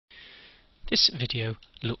This video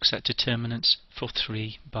looks at determinants for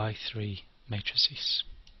 3 by 3 matrices.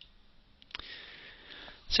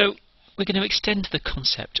 So we're going to extend the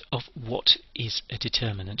concept of what is a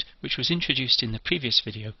determinant, which was introduced in the previous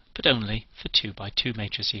video, but only for 2 by 2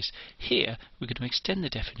 matrices. Here we're going to extend the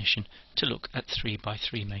definition to look at 3 by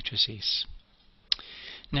 3 matrices.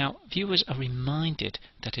 Now, viewers are reminded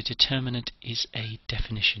that a determinant is a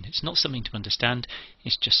definition. It's not something to understand,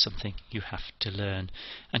 it's just something you have to learn.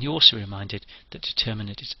 And you're also reminded that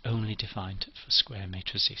determinant is only defined for square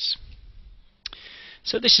matrices.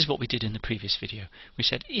 So this is what we did in the previous video. We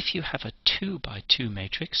said if you have a 2 by 2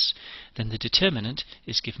 matrix, then the determinant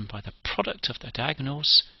is given by the product of the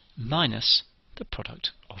diagonals minus the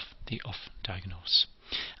product of the off diagonals.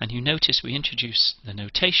 And you notice we introduce the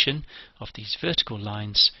notation of these vertical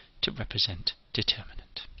lines to represent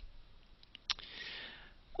determinant.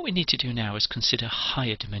 What we need to do now is consider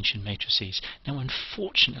higher dimension matrices. Now,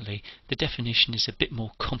 unfortunately, the definition is a bit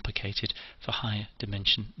more complicated for higher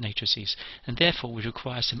dimension matrices, and therefore we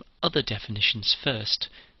require some other definitions first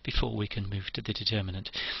before we can move to the determinant.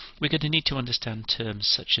 We're going to need to understand terms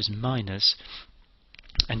such as minors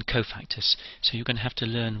and cofactors, so you're going to have to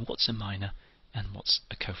learn what's a minor and what's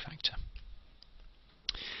a cofactor.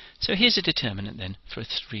 So here's a determinant then for a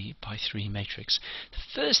 3 by 3 matrix. The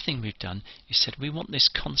first thing we've done is said we want this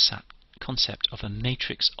concept of a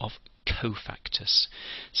matrix of cofactors.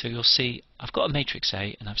 So you'll see I've got a matrix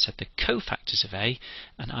A and I've said the cofactors of A,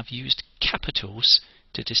 and I've used capitals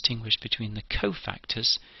to distinguish between the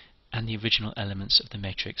cofactors and the original elements of the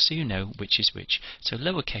matrix, so you know which is which. So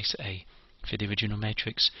lowercase a for the original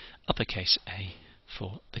matrix, uppercase A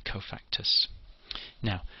for the cofactors.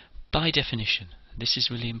 Now, by definition, this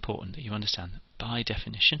is really important that you understand that by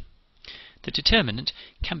definition, the determinant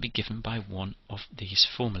can be given by one of these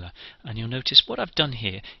formula. And you'll notice what I've done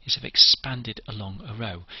here is I've expanded along a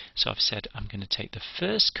row. So I've said I'm going to take the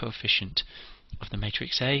first coefficient of the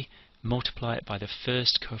matrix A, multiply it by the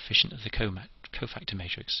first coefficient of the cofactor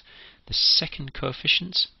matrix. The second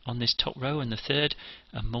coefficients on this top row and the third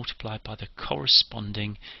are multiplied by the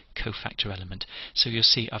corresponding cofactor element. So you'll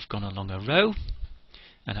see I've gone along a row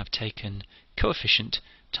and I've taken coefficient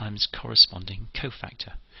times corresponding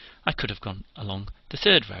cofactor. I could have gone along the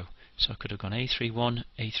third row, so I could have gone A31,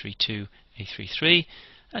 A32, A33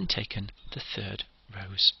 and taken the third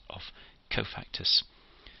rows of cofactors.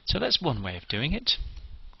 So that's one way of doing it.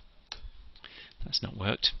 That's not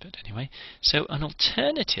worked, but anyway. So an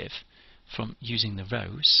alternative from using the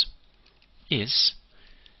rows is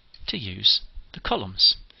to use the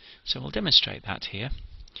columns. So we'll demonstrate that here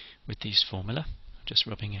with these formula. Just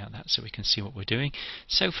rubbing out that so we can see what we're doing.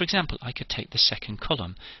 So for example, I could take the second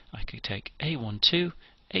column. I could take A12,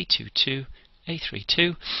 A22,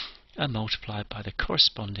 A32 and multiply by the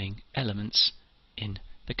corresponding elements in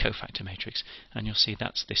the cofactor matrix, and you'll see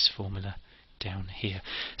that's this formula down here.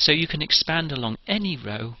 So you can expand along any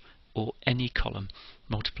row or any column,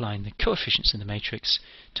 multiplying the coefficients in the matrix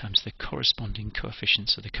times the corresponding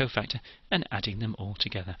coefficients of the cofactor and adding them all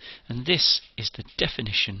together. And this is the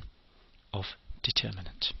definition of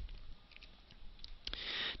determinant.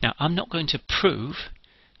 Now, I'm not going to prove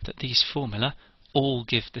that these formula all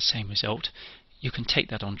give the same result. You can take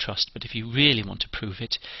that on trust, but if you really want to prove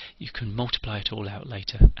it, you can multiply it all out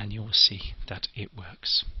later and you'll see that it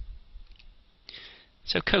works.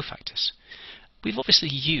 So cofactors. We've obviously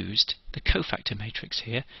used the cofactor matrix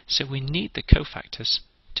here, so we need the cofactors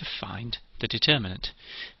to find the determinant.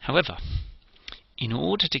 However, in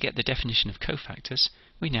order to get the definition of cofactors,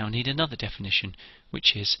 we now need another definition,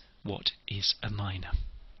 which is what is a minor.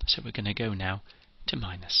 So we're going to go now to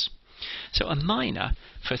minors. So a minor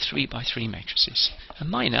for 3 by 3 matrices. A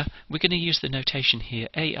minor, we're going to use the notation here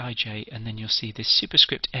Aij, and then you'll see this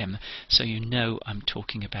superscript m, so you know I'm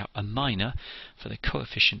talking about a minor for the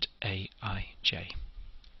coefficient Aij.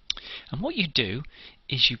 And what you do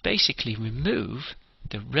is you basically remove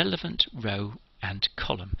the relevant row and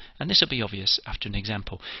column, and this will be obvious after an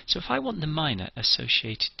example. So if I want the minor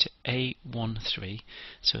associated to A13,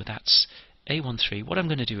 so that's A13, what I'm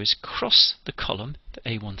going to do is cross the column that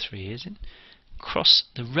A13 is in, cross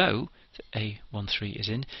the row that A13 is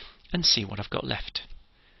in, and see what I've got left.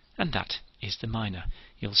 And that is the minor.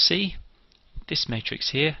 You'll see this matrix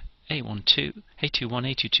here, A12,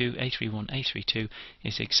 A21, A22, A31, A32,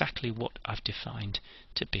 is exactly what I've defined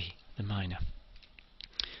to be the minor.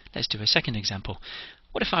 Let's do a second example.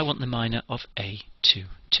 What if I want the minor of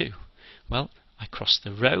A22? Well, I cross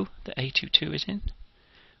the row that A22 is in,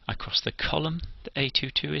 I cross the column that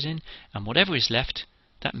A22 is in, and whatever is left,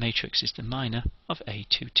 that matrix is the minor of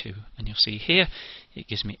A22. And you'll see here, it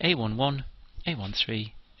gives me A11,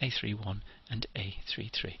 A13, A31 and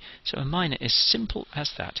A33. So a minor is simple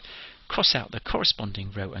as that. Cross out the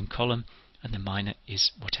corresponding row and column, and the minor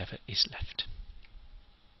is whatever is left.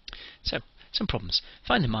 So, some problems.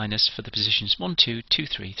 Find the minors for the positions 1, 2, 2,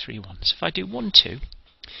 3, 3, 1. So if I do 1, 2,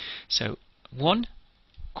 so 1,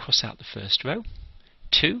 cross out the first row,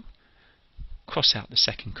 2, cross out the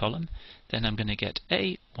second column, then I'm going to get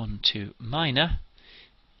A12 minor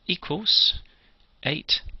equals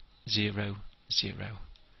 8, 0, 0,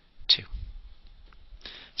 2.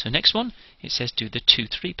 So next one, it says do the 2,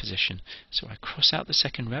 3 position. So I cross out the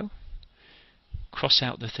second row, cross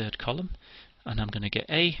out the third column, and I'm going to get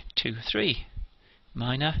A23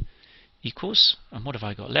 minor equals, and what have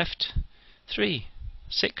I got left? 3,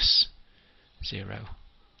 6, 0,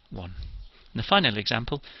 1. And the final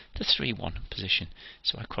example, the 3, 1 position.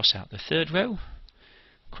 So I cross out the third row,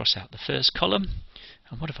 cross out the first column,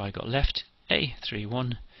 and what have I got left?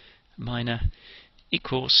 A31 minor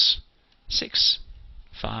equals 6,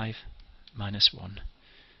 5, minus 1,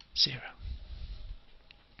 0.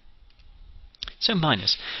 So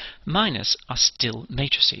minors. Minors are still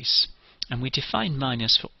matrices, and we define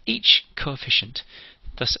minors for each coefficient.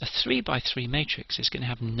 Thus a 3 by 3 matrix is going to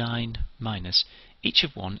have 9 minors. Each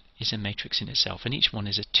of one is a matrix in itself, and each one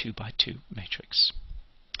is a 2 by 2 matrix.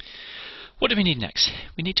 What do we need next?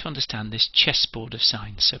 We need to understand this chessboard of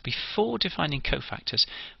signs. So before defining cofactors,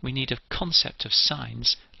 we need a concept of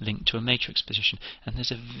signs linked to a matrix position, and there's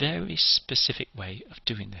a very specific way of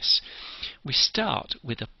doing this. We start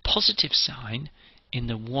with a positive sign in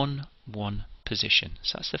the 1, 1 position.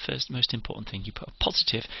 So that's the first most important thing. You put a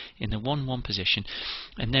positive in the 1, 1 position,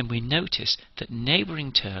 and then we notice that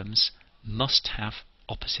neighbouring terms must have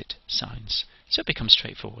opposite signs. So it becomes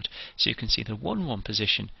straightforward. So you can see the 1, 1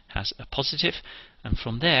 position has a positive, and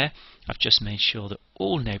from there I've just made sure that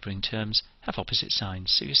all neighbouring terms have opposite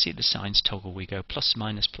signs. So you see the signs toggle. We go plus,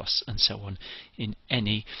 minus, plus, and so on in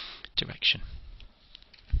any direction.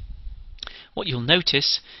 What you'll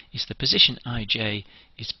notice is the position ij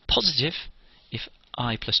is positive if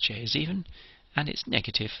I plus j is even, and it's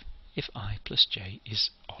negative if I plus j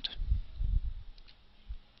is odd.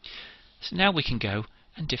 So now we can go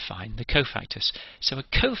and define the cofactors. So a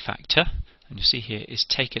cofactor, and you see here, is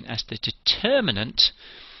taken as the determinant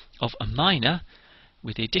of a minor,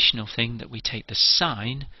 with the additional thing that we take the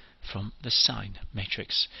sign from the sign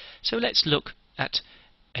matrix. So let's look at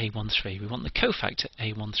A13. We want the cofactor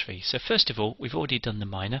A13. So first of all, we've already done the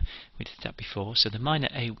minor. We did that before. So the minor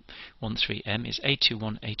A13M is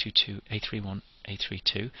A21, A22, A31,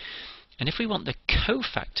 A32. And if we want the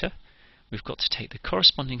cofactor, we've got to take the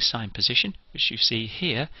corresponding sign position, which you see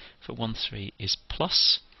here for 13 is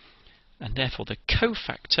plus, and therefore the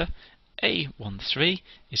cofactor A13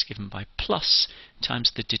 is given by plus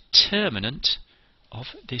times the determinant of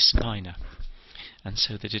this minor. And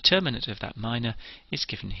so the determinant of that minor is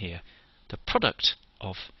given here, the product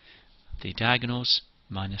of the diagonals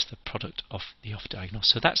minus the product of the off diagonals.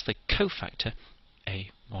 So that's the cofactor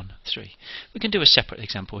A13. We can do a separate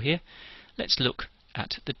example here. Let's look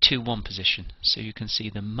at the 2, 1 position. So you can see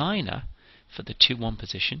the minor for the 2, 1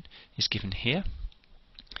 position is given here.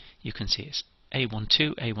 You can see it's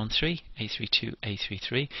A12, A13, A32,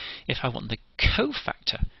 A33. If I want the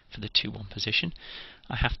cofactor for the 2, 1 position,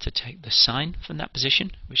 I have to take the sign from that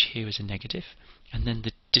position, which here is a negative, and then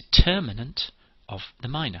the determinant of the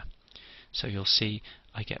minor. So you'll see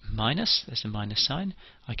I get minus, there's a minus sign,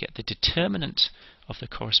 I get the determinant of the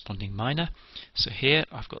corresponding minor. So here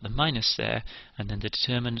I've got the minus there, and then the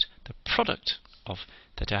determinant, the product of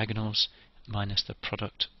the diagonals minus the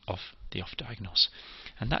product of the off diagonals.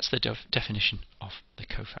 And that's the definition of the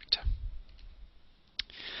cofactor.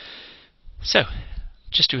 So,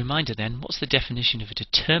 just a reminder then, what's the definition of a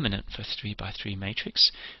determinant for a 3 by 3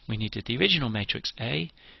 matrix? We needed the original matrix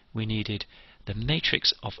A, we needed the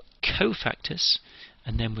matrix of cofactors,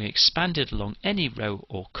 and then we expanded along any row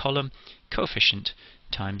or column, coefficient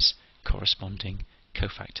times corresponding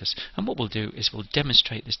cofactors. And what we'll do is we'll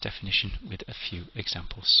demonstrate this definition with a few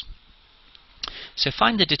examples. So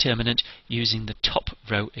find the determinant using the top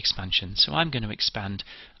row expansion. So I'm going to expand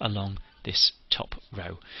along this top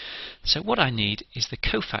row. So what I need is the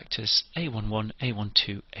cofactors A11,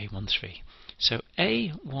 A12, A13. So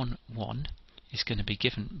A11 is going to be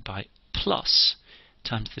given by plus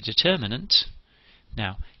times the determinant.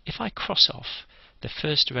 Now, if I cross off the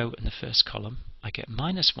first row and the first column, I get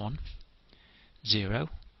minus 1, 0,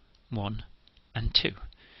 1, and 2.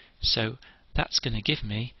 So that's going to give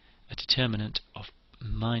me a determinant of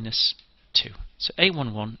minus 2. So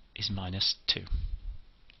A11 is minus 2.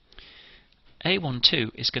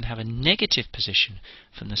 A12 is going to have a negative position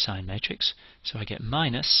from the sign matrix, so I get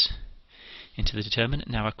minus into the determinant.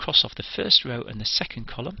 Now I cross off the first row and the second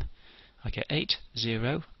column. I get 8,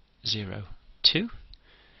 0, 0, 2.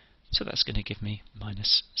 So that's going to give me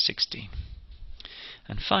minus 16.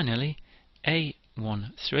 And finally,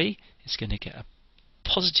 A13 is going to get a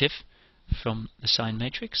positive from the sign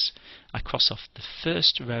matrix. I cross off the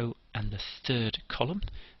first row and the third column,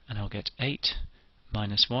 and I'll get 8,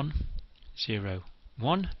 minus 1, 0,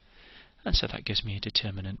 1. And so that gives me a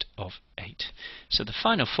determinant of 8. So the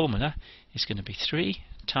final formula is going to be 3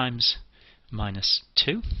 times minus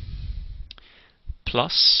 2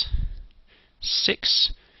 plus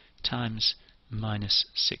 6 times minus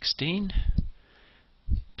 16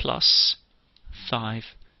 plus 5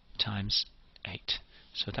 times 8.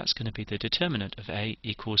 So that's going to be the determinant of A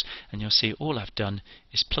equals, and you'll see all I've done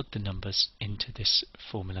is plug the numbers into this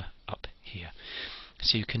formula up here.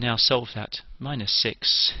 So you can now solve that. Minus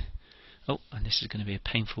 6. Oh, and this is going to be a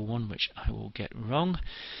painful one, which I will get wrong.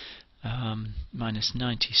 Minus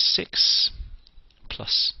 96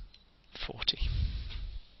 plus 40.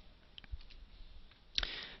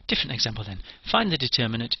 Different example then. Find the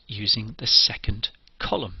determinant using the second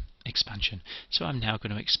column expansion. So I'm now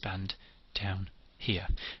going to expand down here.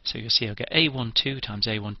 So you'll see I'll get A12 times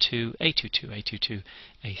A12, A22, A22,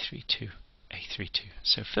 A32, A32.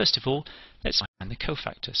 So first of all, let's find the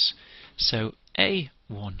cofactors. So A12.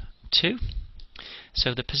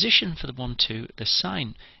 So the position for the 1, 2, the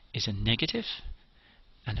sign is a negative,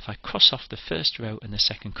 and if I cross off the first row and the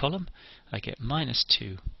second column, I get minus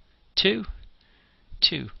 2, 2,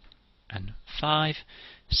 2, and 5.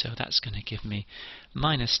 So that's going to give me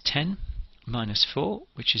minus 10, minus 4,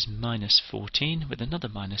 which is minus 14, with another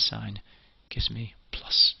minus sign, gives me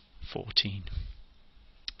plus 14.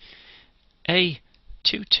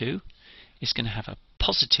 A22 is going to have a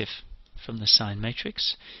positive from the sign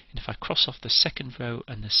matrix, and if I cross off the second row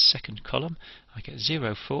and the second column, I get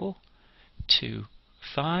 0, 4, 2,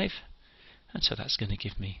 5, and so that's going to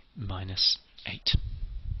give me minus 8.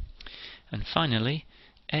 And finally,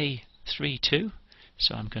 A32,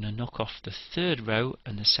 so I'm going to knock off the third row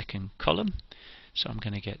and the second column, so I'm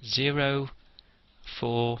going to get 0,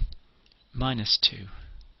 4, minus 2,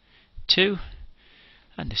 2,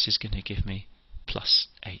 and this is going to give me plus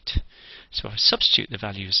 8. So I substitute the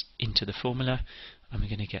values into the formula, and we're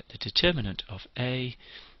going to get the determinant of A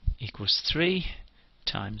equals 3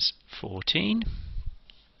 times 14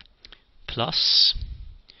 plus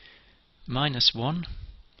minus 1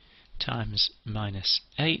 times minus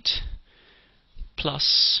 8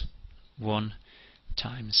 plus 1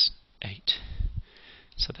 times 8.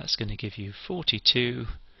 So that's going to give you 42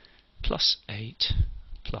 plus 8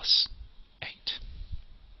 plus 8.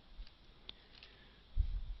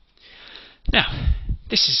 Now,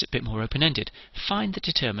 this is a bit more open-ended. Find the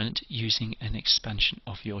determinant using an expansion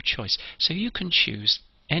of your choice. So you can choose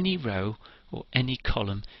any row or any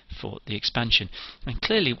column for the expansion. And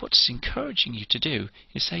clearly what's encouraging you to do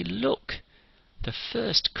is say, look, the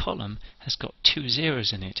first column has got 2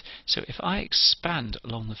 zeros in it. So if I expand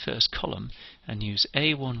along the first column and use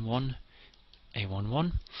A11,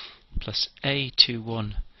 A11, plus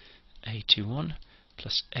A21, A21,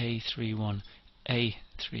 plus A31,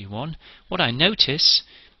 A31, what I notice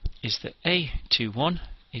is that A21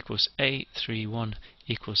 equals A31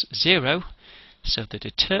 equals 0, so the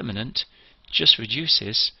determinant just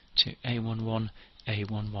reduces to A11,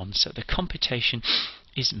 A11, so the computation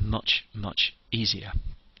is much, much easier.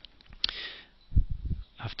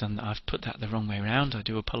 I've put that the wrong way around, I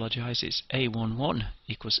do apologise. It's A11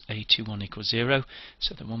 equals A21 equals 0,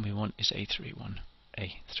 so the one we want is A31,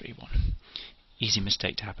 A31. Easy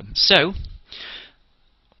mistake to happen. So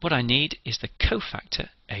what I need is the cofactor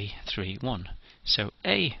A31. So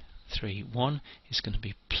A31 is going to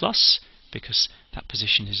be plus, because that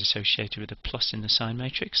position is associated with a plus in the sign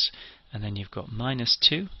matrix, and then you've got minus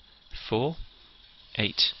 2, 4,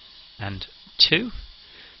 8, and 2.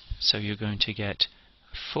 So you're going to get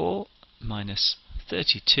 4 minus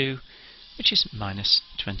 32, which is minus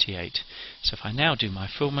 28. So if I now do my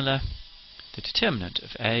formula, the determinant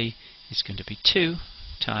of A is going to be 2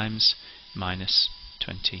 times minus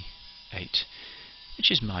 28,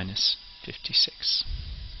 which is minus 56.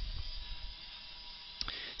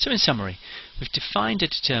 So in summary, we've defined a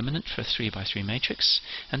determinant for a 3 by 3 matrix,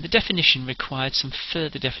 and the definition required some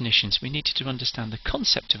further definitions. We needed to understand the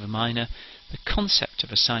concept of a minor, the concept of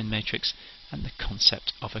a sign matrix, and the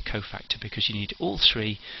concept of a cofactor, because you need all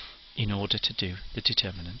three in order to do the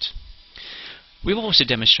determinant. We've also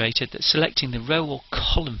demonstrated that selecting the row or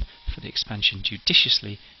column for the expansion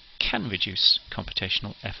judiciously can reduce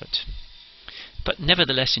computational effort. But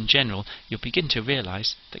nevertheless, in general, you'll begin to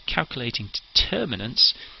realise that calculating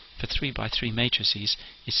determinants for 3 by 3 matrices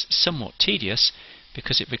is somewhat tedious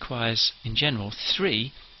because it requires, in general,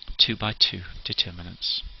 3 2 by 2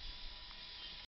 determinants.